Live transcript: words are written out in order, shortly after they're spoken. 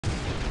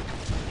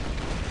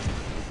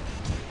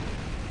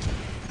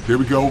There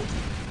we go.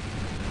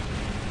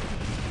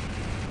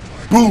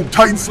 Boom,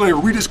 Titan Slayer.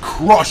 We just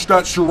crushed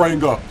that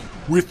Sharinga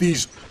with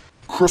these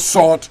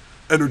croissant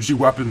energy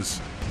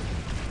weapons.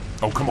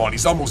 Oh, come on.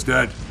 He's almost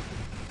dead.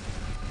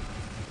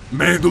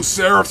 Man, those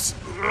Seraphs.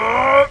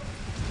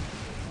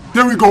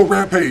 There we go,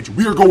 Rampage.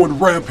 We are going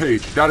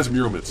Rampage. That is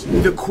Muromits.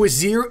 The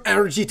Cuirassier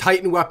Energy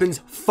Titan weapons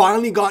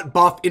finally got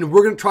buffed, and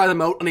we're going to try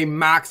them out on a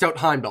maxed out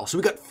Heimdall. So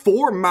we got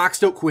 4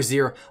 maxed out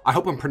Cuirassier. I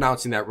hope I'm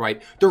pronouncing that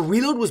right. The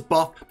reload was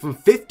buffed from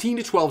 15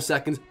 to 12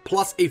 seconds,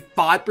 plus a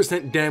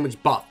 5%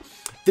 damage buff.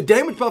 The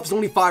damage buff is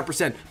only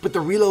 5%, but the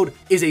reload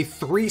is a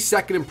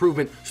 3-second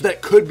improvement, so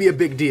that could be a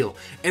big deal.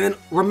 And then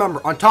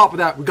remember, on top of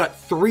that, we got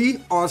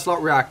 3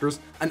 onslaught reactors,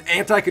 an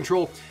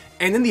anti-control,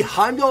 and then the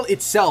Heimdall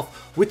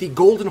itself with the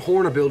Golden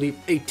Horn ability,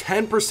 a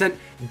 10%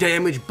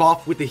 damage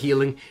buff with the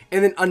healing,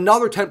 and then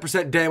another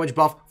 10% damage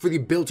buff for the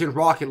built-in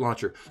rocket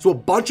launcher. So a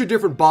bunch of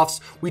different buffs.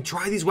 We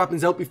tried these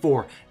weapons out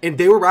before, and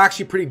they were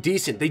actually pretty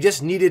decent. They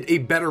just needed a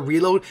better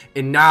reload,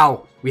 and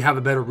now we have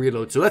a better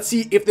reload. So let's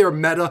see if they're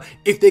meta,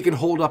 if they can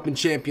hold up in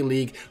Champion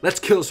League. Let's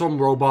kill some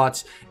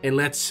robots, and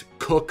let's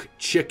cook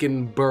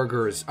chicken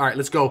burgers. All right,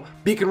 let's go.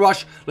 Beacon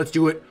Rush, let's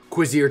do it.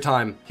 Cuirassier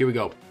time. Here we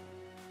go.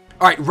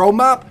 Alright, road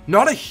map,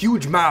 not a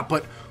huge map,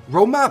 but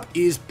road map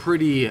is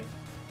pretty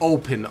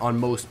open on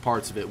most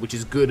parts of it, which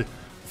is good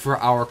for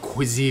our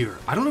Cuirassier.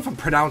 I don't know if I'm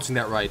pronouncing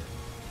that right.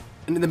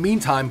 And in the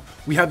meantime,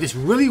 we have this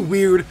really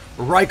weird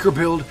Riker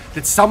build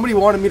that somebody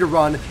wanted me to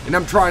run, and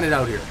I'm trying it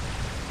out here.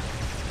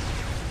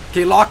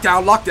 Okay,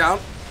 lockdown, lockdown.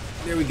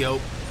 There we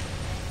go.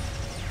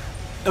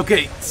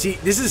 Okay, see,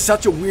 this is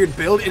such a weird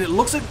build, and it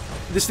looks like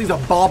this thing's a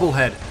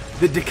bobblehead.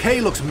 The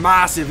decay looks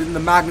massive in the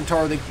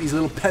Magnetar, these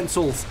little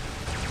pencils.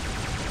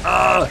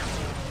 Okay,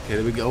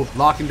 there we go.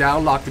 Lock him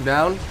down, lock him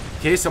down.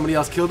 Okay, somebody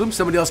else killed him.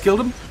 Somebody else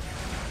killed him.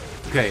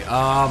 Okay,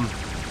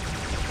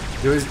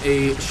 there's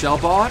a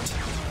Shellbot.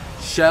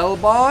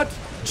 Shellbot.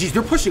 Jeez,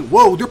 they're pushing.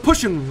 Whoa, they're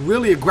pushing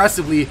really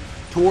aggressively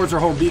towards our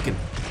home beacon.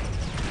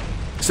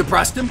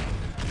 Suppressed him.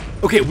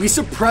 Okay, we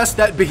suppressed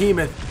that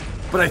behemoth,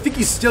 but I think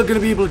he's still going to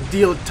be able to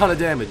deal a ton of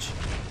damage.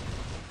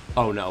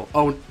 Oh, no.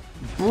 Oh,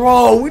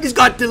 bro, we just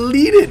got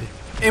deleted.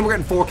 And we're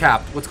getting 4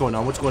 capped. What's going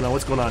on? What's going on?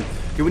 What's going on?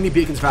 Okay, we need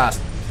beacons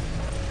fast.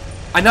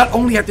 I not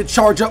only have to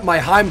charge up my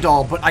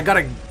Heimdall, but we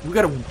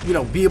gotta, you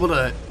know, be able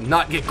to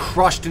not get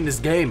crushed in this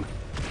game.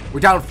 We're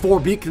down 4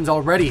 beacons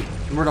already,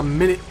 and we're a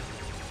minute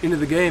into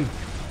the game.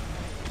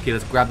 Okay,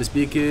 let's grab this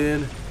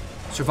beacon.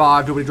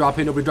 Survive, nobody drop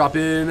in, nobody drop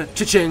in.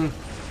 Cha-ching.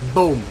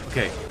 Boom.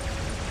 Okay.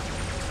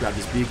 Let's grab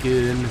this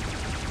beacon.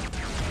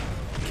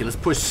 Okay, let's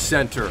push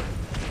center.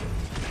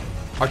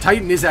 Our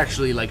Titan is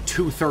actually like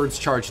 2/3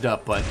 charged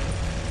up, but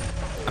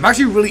I'm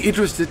actually really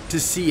interested to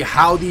see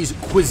how these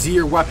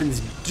Cuirassier weapons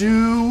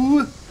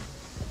do.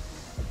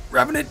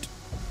 Revenant.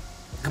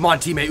 Come on,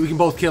 teammate. We can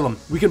both kill him.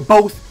 We can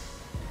both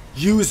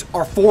use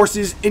our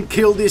forces and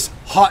kill this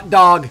hot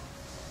dog.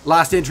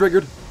 Last stand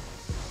triggered.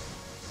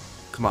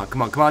 Come on,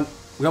 come on, come on.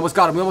 We almost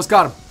got him. We almost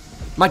got him.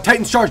 My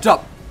Titan's charged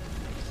up.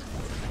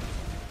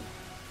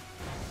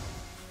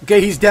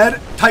 Okay, he's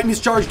dead. Titan is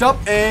charged up,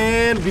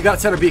 and we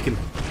got center beacon.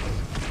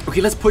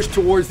 Okay, let's push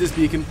towards this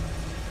beacon.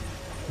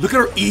 Look at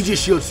our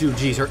Aegis shield too.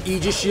 Jeez, our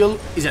Aegis shield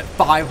is at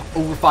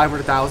over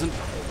 500,000.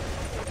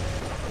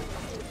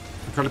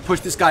 I'm trying to push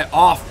this guy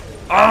off.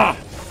 I'm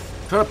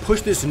trying to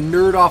push this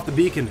nerd off the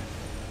beacon.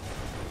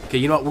 Okay,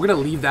 you know what? We're going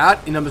to leave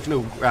that, and I'm just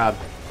going to grab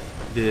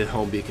the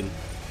home beacon.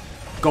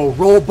 Go,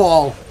 roll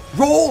ball.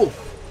 Roll!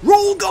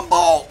 Roll,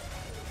 gumball!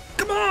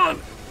 Come on!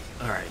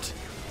 Alright.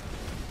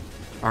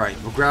 Alright,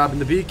 we're grabbing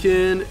the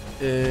beacon,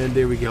 and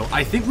there we go.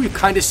 I think we've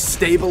kind of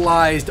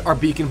stabilized our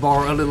beacon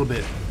bar a little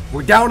bit.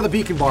 We're down to the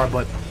beacon bar,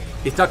 but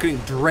it's not getting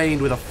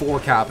drained with a 4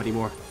 cap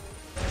anymore.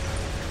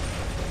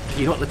 Okay,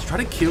 you know what? Let's try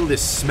to kill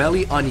this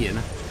smelly onion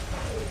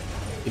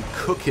and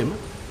cook him,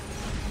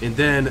 and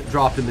then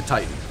drop in the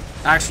Titan.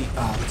 Actually,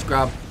 let's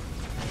grab...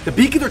 The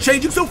beacons are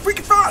changing so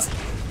freaking fast!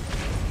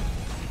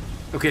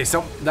 Okay,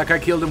 so that guy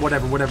killed him.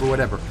 Whatever, whatever,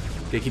 whatever.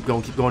 Okay, keep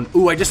going, keep going.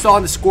 Ooh, I just saw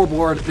on the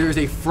scoreboard there's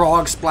a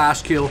frog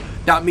splash kill.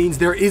 That means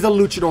there is a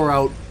luchador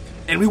out,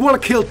 and we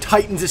want to kill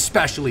Titans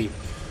especially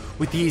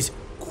with these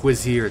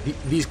Cuirassier,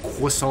 these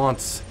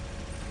croissants.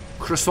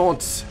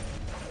 Croissants.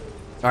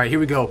 Alright, here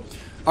we go.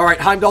 Alright,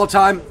 Heimdall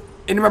time.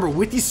 And remember,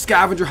 with these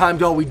scavenger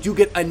Heimdall, we do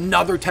get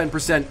another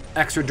 10%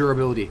 extra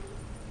durability.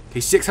 Okay,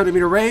 600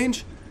 meter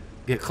range.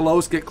 Get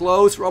close, get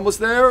close. We're almost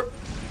there.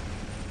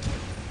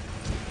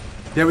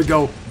 There we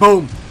go.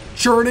 Boom.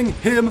 Churning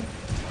him.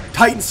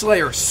 Titan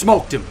Slayer.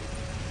 Smoked him.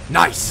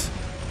 Nice.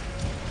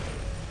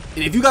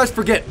 And if you guys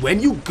forget, when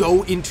you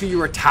go into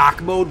your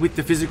attack mode with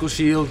the physical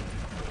shield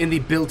in the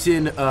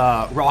built-in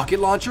rocket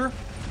launcher,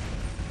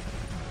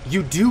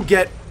 you do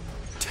get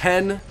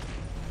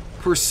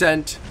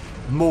 10%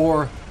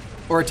 more,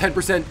 or a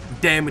 10%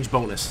 damage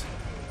bonus,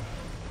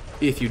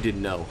 if you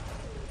didn't know.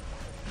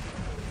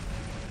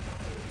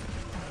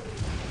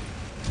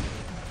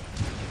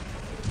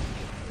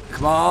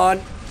 Come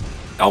on.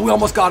 Oh, we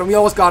almost got him. We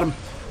almost got him.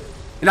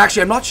 And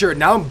actually, I'm not sure.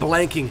 Now I'm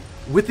blanking.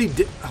 With the...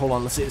 Hold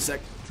on. Let's see a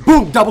sec.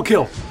 Boom. Double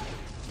kill.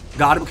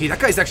 Got him. Okay, that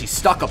guy's actually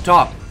stuck up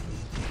top.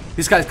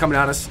 This guy's coming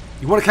at us.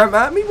 You want to come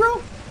at me,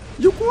 bro?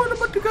 You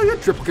want to get a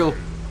triple kill.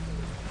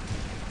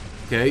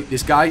 Okay,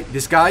 this guy,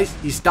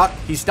 he's stuck.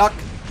 He's stuck.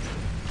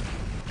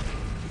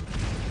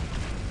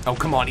 Oh,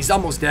 come on. He's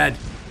almost dead.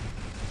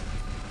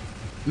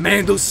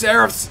 Man, those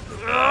seraphs.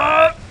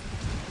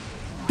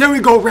 There we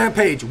go,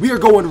 rampage. We are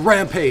going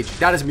rampage.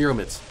 That is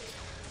Myrmidons.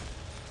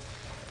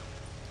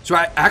 So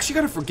I actually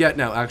gotta forget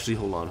now. Actually,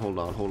 hold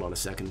on a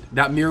second.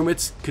 That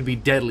Myrmidons could be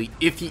deadly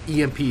if he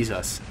EMPs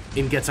us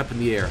and gets up in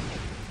the air.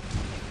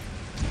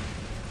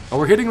 Oh,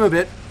 we're hitting him a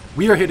bit.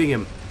 We are hitting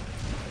him.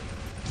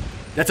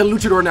 That's a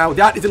luchador now.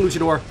 That is a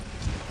luchador.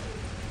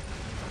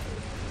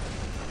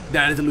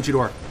 That is a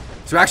luchador.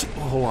 So actually,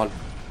 oh, hold on.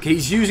 Okay,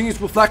 he's using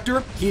his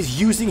reflector. He's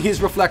using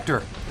his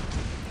reflector.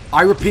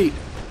 I repeat.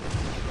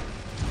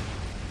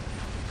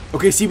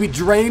 Okay, see, we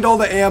drained all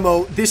the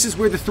ammo. This is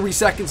where the 3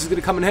 seconds is going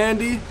to come in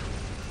handy.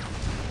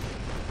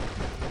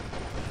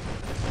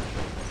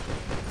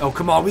 Oh,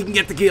 come on. We can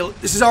get the kill.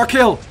 This is our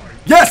kill.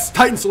 Yes,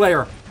 Titan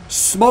Slayer.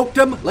 Smoked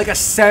him like a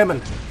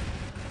salmon.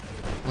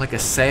 Like a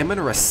salmon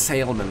or a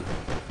sailman?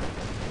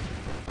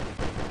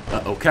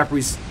 Uh-oh,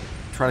 Capri's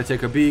trying to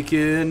take our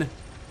beacon.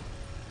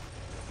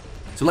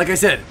 So like I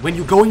said, when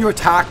you go in your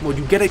attack mode,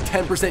 you get a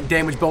 10%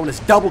 damage bonus.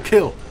 Double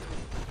kill.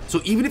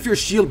 So even if your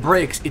shield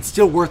breaks, it's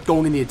still worth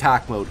going in the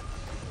attack mode.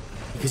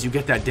 Because you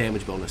get that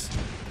damage bonus.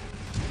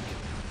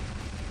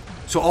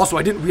 So also,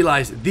 I didn't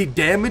realize the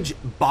damage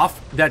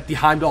buff that the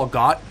Heimdall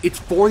got, it's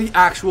for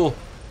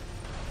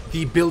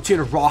the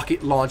built-in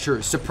rocket launcher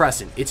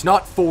suppressant. It's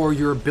not for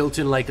your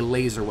built-in like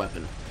laser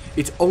weapon.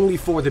 It's only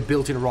for the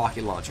built-in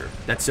rocket launcher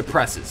that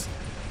suppresses.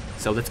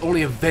 So that's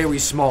only a very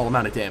small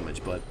amount of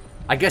damage, but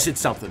I guess it's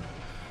something.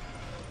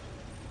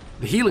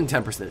 The healing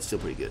 10% is still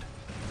pretty good.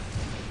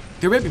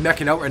 They might be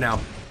meching out right now.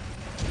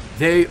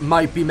 They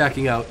might be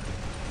meching out.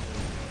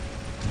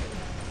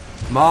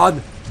 Come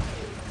on.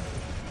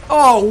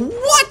 Oh,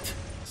 what?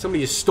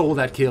 Somebody just stole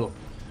that kill.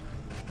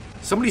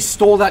 Somebody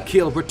stole that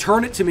kill.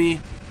 Return it to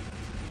me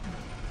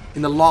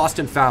in the lost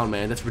and found,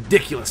 man. That's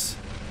ridiculous.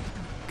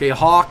 Okay,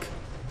 Hawk.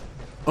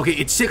 Okay,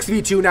 it's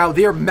 6v2 now.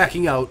 They're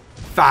meching out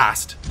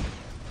fast.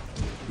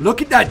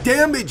 Look at that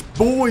damage,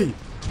 boy.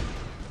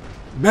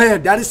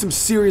 Man, that is some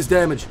serious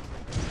damage.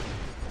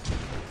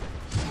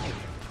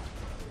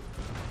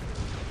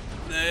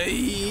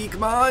 Hey,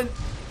 come on.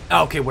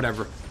 Okay,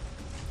 whatever.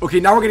 Okay,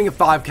 now we're getting a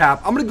 5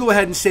 cap. I'm going to go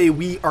ahead and say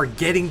we are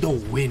getting the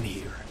win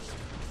here.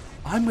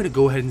 I'm going to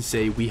go ahead and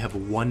say we have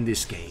won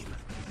this game.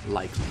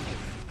 Likely.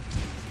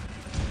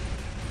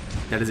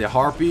 That is a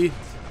Harpy.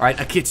 Alright,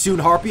 a Kitsune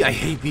Harpy. I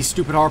hate these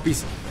stupid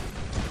Harpies.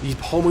 These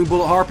homing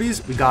bullet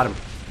Harpies. We got him.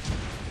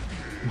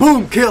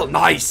 Boom, kill.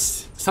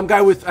 Nice. Some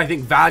guy with, I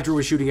think, Vajra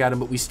was shooting at him,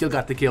 but we still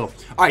got the kill.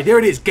 Alright, there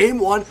it is. Game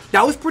 1.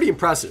 That was pretty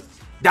impressive.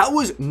 That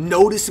was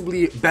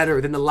noticeably better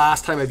than the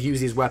last time I've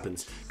used these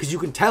weapons. Because you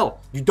can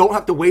tell, you don't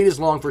have to wait as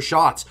long for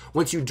shots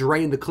once you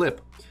drain the clip.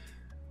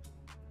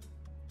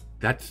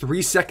 That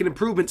 3-second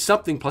improvement,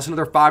 something, plus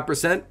another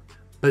 5%.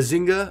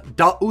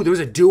 Bazinga. Ooh, there was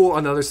a duo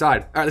on the other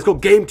side. Alright, let's go.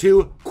 Game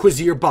 2,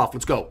 Cuirassier buff.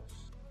 Let's go.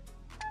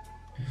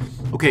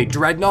 Okay,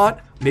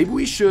 Dreadnought. Maybe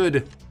we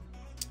should...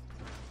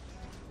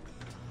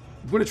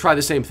 I'm going to try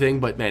the same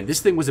thing, but man,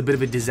 this thing was a bit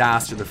of a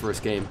disaster the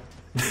first game.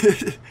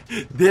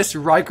 This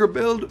Riker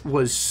build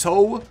was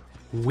so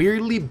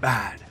weirdly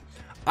bad.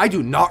 I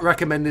do not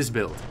recommend this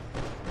build.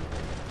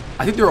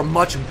 I think there are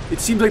much... It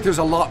seems like there's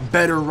a lot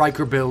better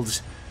Riker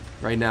builds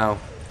right now.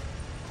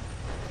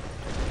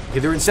 Okay,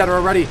 they're in center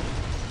already.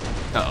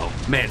 Uh-oh.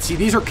 Man, see,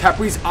 these are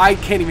Capris. I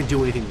can't even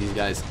do anything to these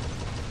guys.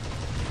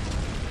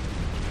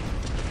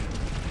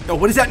 Oh,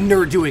 what is that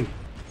nerd doing?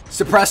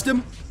 Suppressed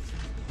him?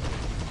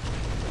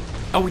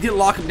 Oh, we didn't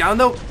lock him down,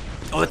 though?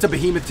 Oh, that's a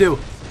behemoth, too.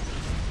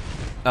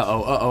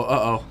 Uh-oh, uh-oh,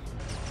 uh-oh.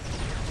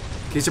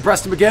 Okay,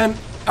 suppressed him again.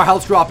 Our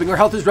health's dropping. Our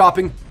health is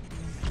dropping.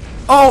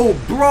 Oh,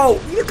 bro.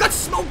 You got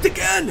smoked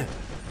again.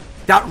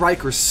 That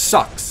Riker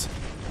sucks.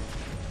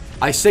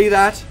 I say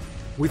that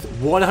with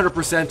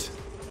 100%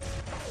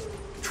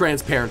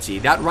 transparency.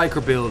 That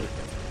Riker build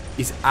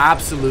is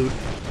absolute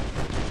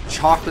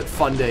chocolate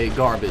funday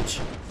garbage.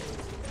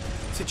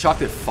 Is it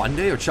chocolate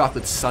funday or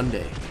chocolate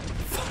sundae?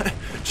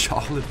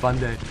 Chocolate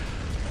funday.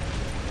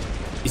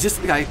 Is this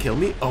the guy who killed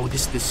me? Oh,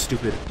 this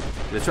stupid.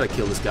 Let's try to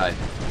kill this guy.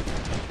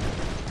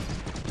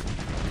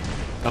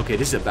 Okay,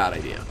 this is a bad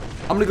idea.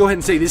 I'm gonna go ahead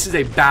and say this is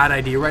a bad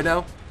idea right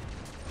now.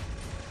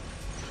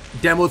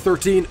 Demo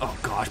 13. Oh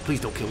gosh,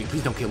 please don't kill me.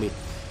 Please don't kill me.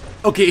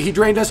 Okay, he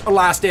drained us. Our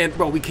last stand.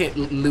 Bro, we can't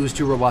lose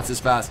 2 robots this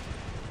fast.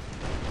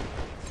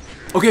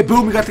 Okay,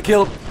 boom, we got the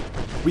kill.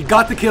 We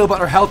got the kill, but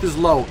our health is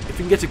low. If we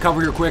can get to cover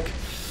here quick.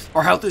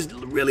 Our health is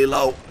really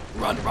low.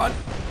 Run, run.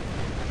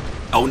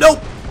 Oh, no.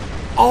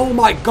 Oh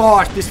my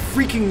gosh, this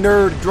freaking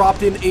nerd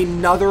dropped in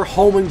another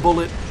homing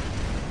bullet.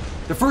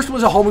 The first one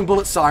was a homing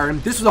bullet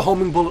siren. This was a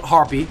homing bullet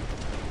harpy.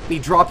 He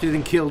dropped it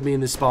and killed me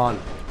in the spawn.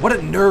 What a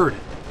nerd.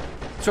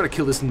 Let's try to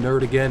kill this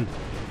nerd again.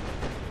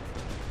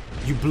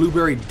 You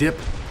blueberry dip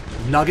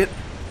nugget.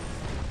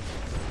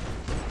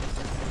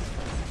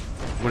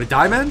 You wanna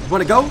die, man? You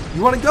wanna go?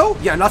 You wanna go?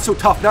 Yeah, not so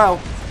tough now.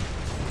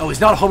 Oh, he's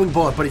not a homing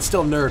bullet, but he's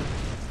still a nerd.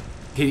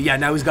 Okay, yeah,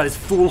 now he's got his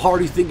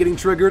foolhardy thing getting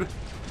triggered.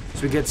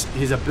 So he gets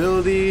his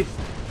ability.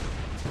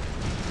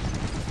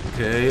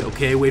 Okay,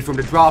 okay, wait for him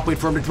to drop, wait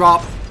for him to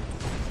drop.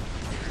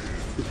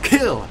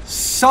 Kill!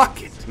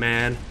 Suck it,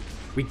 man.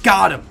 We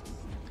got him.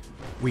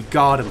 We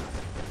got him.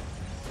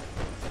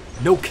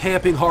 No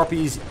camping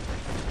harpies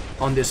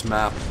on this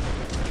map.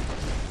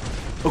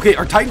 Okay,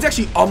 our Titan's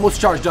actually almost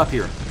charged up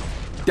here.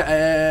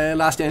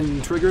 Last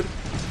stand triggered.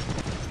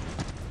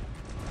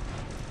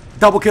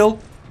 Double kill.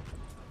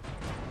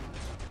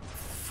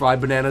 Fried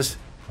bananas.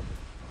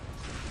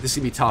 This is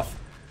gonna be tough.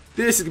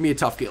 This is gonna be a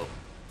tough kill.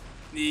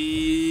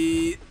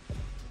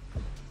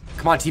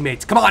 Come on,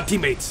 teammates. Come on,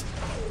 teammates.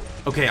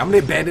 Okay, I'm gonna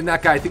abandon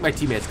that guy. I think my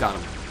teammates got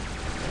him.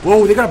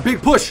 Whoa, they got a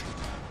big push.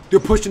 They're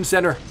pushed in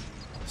center.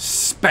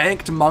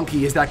 Spanked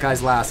Monkey is that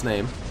guy's last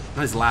name.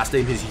 Not his last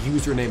name, his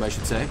username, I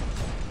should say.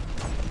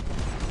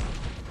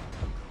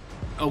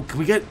 Oh, can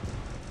we get...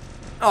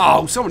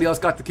 Oh, somebody else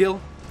got the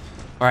kill.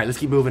 Alright, let's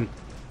keep moving.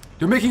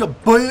 They're making a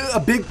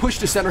big push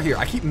to center here.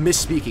 I keep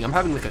misspeaking. I'm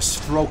having like a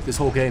stroke this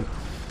whole game.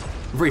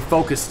 I'm very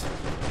focused.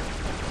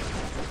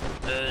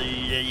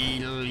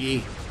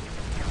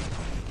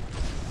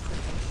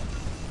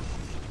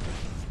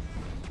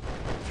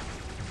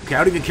 Okay, I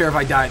don't even care if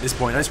I die at this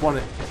point. I just want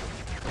to...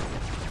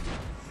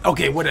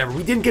 Okay, whatever.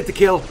 We didn't get the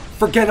kill.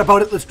 Forget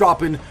about it. Let's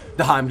drop in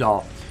the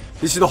Heimdall.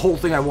 This is the whole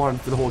thing I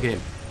wanted for the whole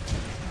game.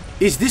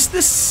 Is this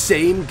the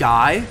same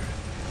guy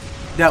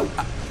that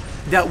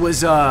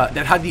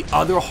had the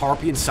other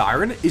Harpy and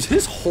Siren? Is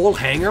his whole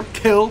hangar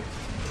kill?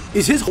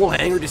 Is his whole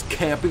hangar just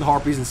camping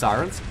Harpies and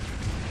Sirens?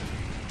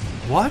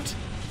 What?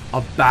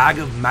 A bag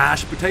of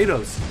mashed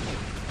potatoes.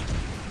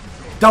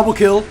 Double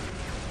kill.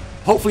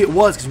 Hopefully it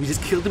was, because we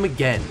just killed him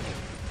again.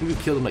 I think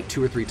we've killed him like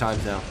 2 or 3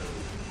 times now.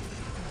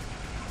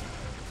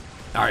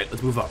 Alright,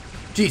 let's move up.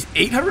 Jeez,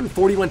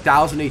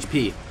 841,000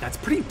 HP. That's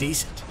pretty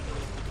decent.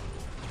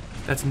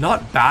 That's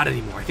not bad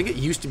anymore. I think it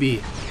used to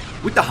be...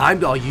 With the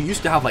Heimdall, you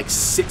used to have like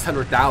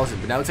 600,000,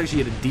 but now it's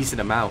actually at a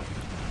decent amount.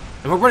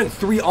 And we're running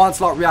 3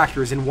 onslaught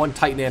reactors and 1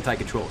 Titan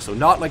anti-control, so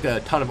not like a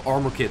ton of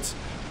armor kits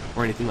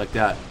or anything like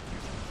that.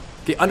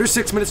 Okay, under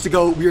 6 minutes to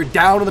go. We are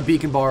down on the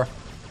beacon bar.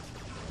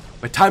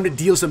 But time to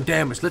deal some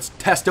damage. Let's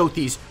test out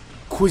these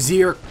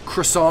Cuirassier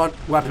croissant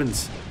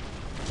weapons.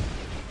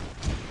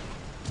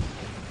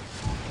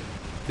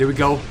 There we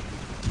go.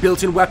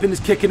 Built-in weapon is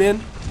kicking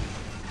in.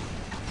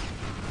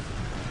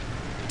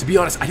 To be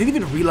honest, I didn't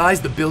even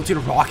realize the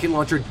built-in rocket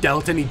launcher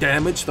dealt any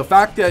damage. The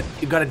fact that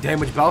it got a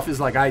damage buff is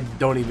like, I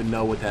don't even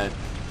know what that...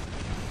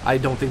 I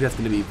don't think that's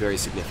going to be very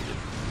significant.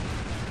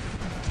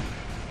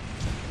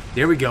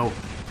 There we go.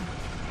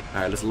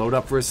 Alright, let's load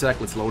up for a sec.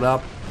 Let's load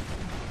up.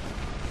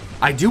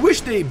 I do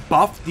wish they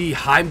buffed the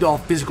Heimdall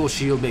physical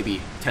shield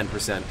maybe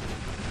 10%.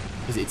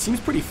 Because it seems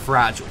pretty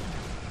fragile.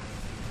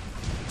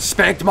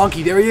 Spanked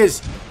Monkey, there he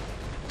is.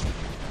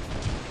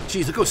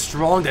 Jeez, look how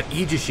strong that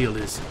Aegis shield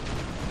is.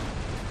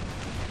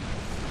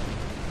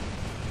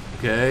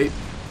 Okay.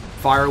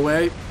 Fire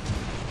away.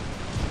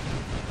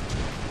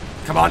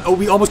 Come on. Oh,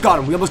 we almost got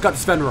him. We almost got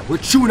this Fenrir. We're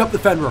chewing up the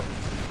Fenrir.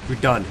 You're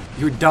done.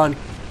 You're done.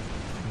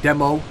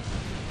 Demo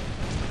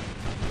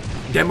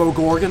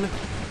Gorgon.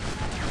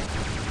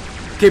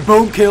 Okay,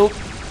 boom, kill.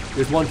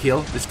 There's 1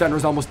 kill. This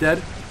Fenrir's almost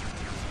dead.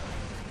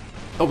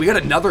 Oh, we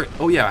got another.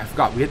 Oh, yeah, I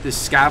forgot. We hit this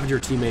scavenger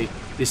teammate.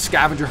 This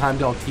scavenger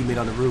Heimdall teammate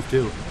on the roof,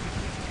 too.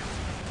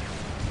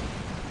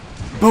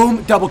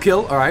 Boom, double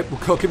kill. All right, we're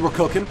cooking. We're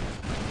cooking.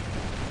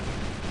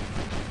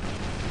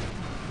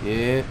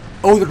 Yeah.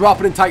 Oh, they're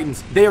dropping in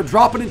Titans. They are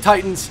dropping in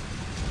Titans.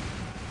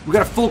 We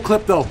got a full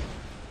clip, though.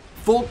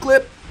 Full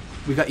clip.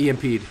 We got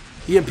EMP'd.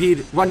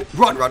 EMP'd. Run,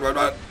 run, run, run,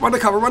 run. Run to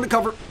cover, run to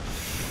cover.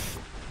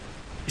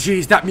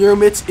 Jeez, that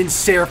Miramitz in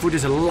Seraphud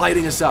is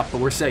lighting us up,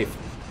 but we're safe.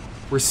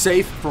 We're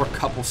safe for a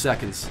couple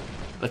seconds.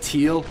 Let's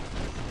heal.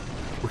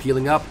 We're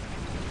healing up.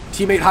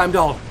 Teammate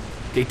Heimdall.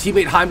 Okay,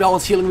 teammate Heimdall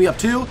is healing me up,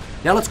 too.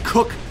 Now let's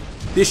cook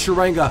this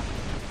Sharenga.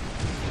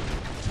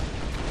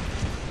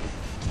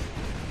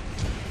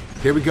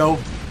 Here we go.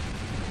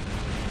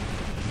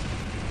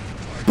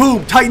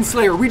 Boom! Titan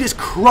Slayer. We just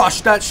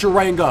crushed that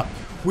Sharenga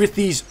with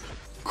these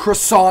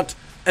croissant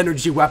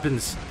energy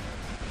weapons.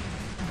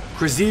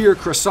 Cuirassier,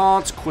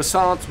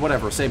 croissants,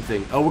 whatever. Same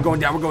thing. Oh, we're going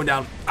down. We're going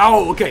down.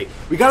 Oh, okay.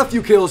 We got a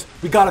few kills.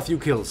 We got a few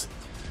kills.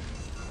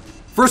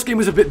 First game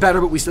was a bit better,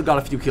 but we still got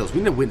a few kills. We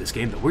need to win this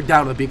game, though. We're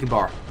down on the beacon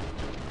bar.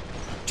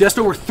 Just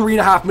over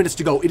 3.5 minutes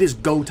to go. It is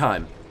go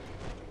time.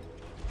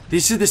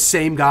 This is the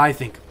same guy, I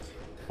think.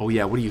 Oh,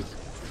 yeah. What are you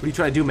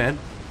trying to do, man?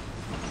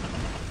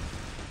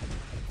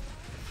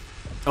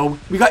 Oh,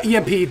 we got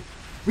EMP'd.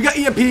 We got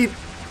EMP'd.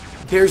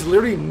 There's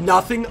literally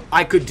nothing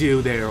I could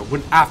do there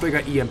after I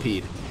got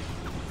EMP'd.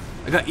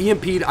 I got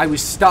EMP'd. I was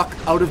stuck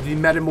out of the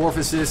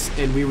metamorphosis,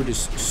 and we were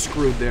just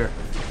screwed there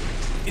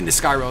in the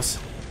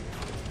Skyros.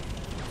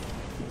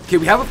 Okay,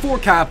 we have a 4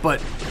 cap, but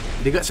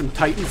they got some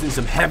Titans and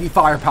some heavy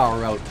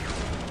firepower out.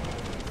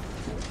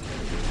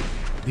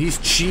 These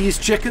cheese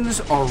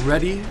chickens are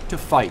ready to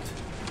fight.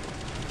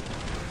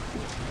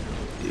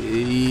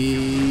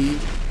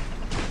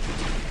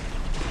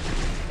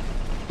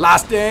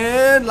 Last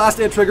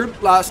stand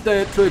triggered, last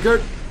stand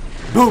triggered.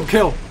 Boom,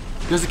 kill.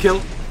 There's a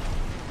kill.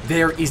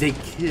 There is a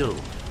kill.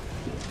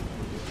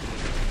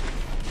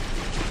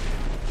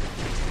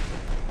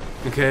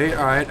 Okay,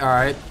 all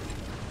right.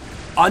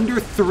 Under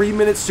 3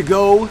 minutes to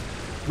go.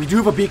 We do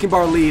have a beacon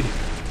bar lead.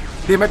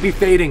 They might be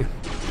fading.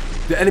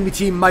 The enemy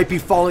team might be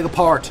falling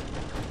apart.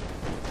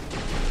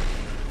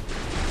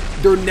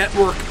 Their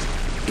network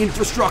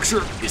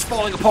infrastructure is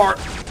falling apart.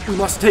 We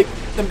must take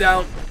them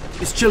down.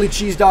 It's chili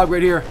cheese dog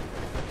right here.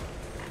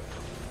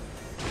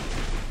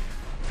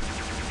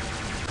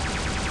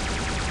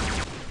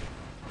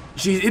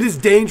 Jeez, it is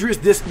dangerous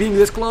this being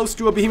this close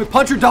to a behemoth.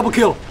 Puncher double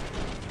kill.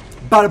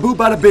 Bada boo,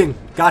 bada bing.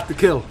 Got the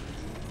kill.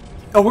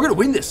 Oh, we're gonna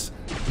win this.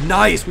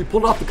 Nice. We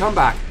pulled off the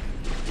comeback.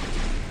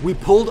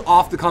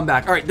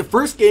 All right, the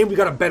first game we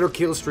got a better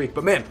kill streak,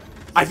 but man,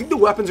 I think the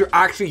weapons are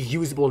actually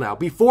usable now.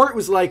 Before it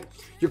was like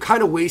you're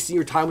kind of wasting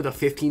your time with a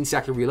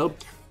 15-second reload.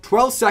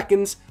 12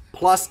 seconds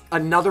plus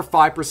another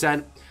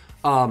 5%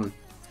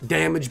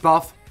 damage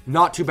buff.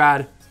 Not too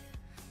bad.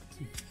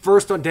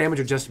 First on damage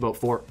or just about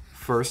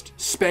first.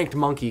 Spanked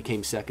Monkey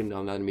came second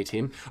on the enemy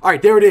team. All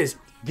right, there it is.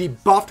 The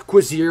buffed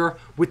Cuirassier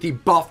with the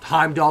buffed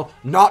Heimdall.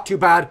 Not too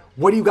bad.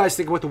 What do you guys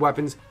think about the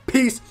weapons?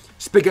 Peace.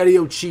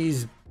 Spaghetti-O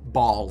cheese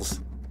balls.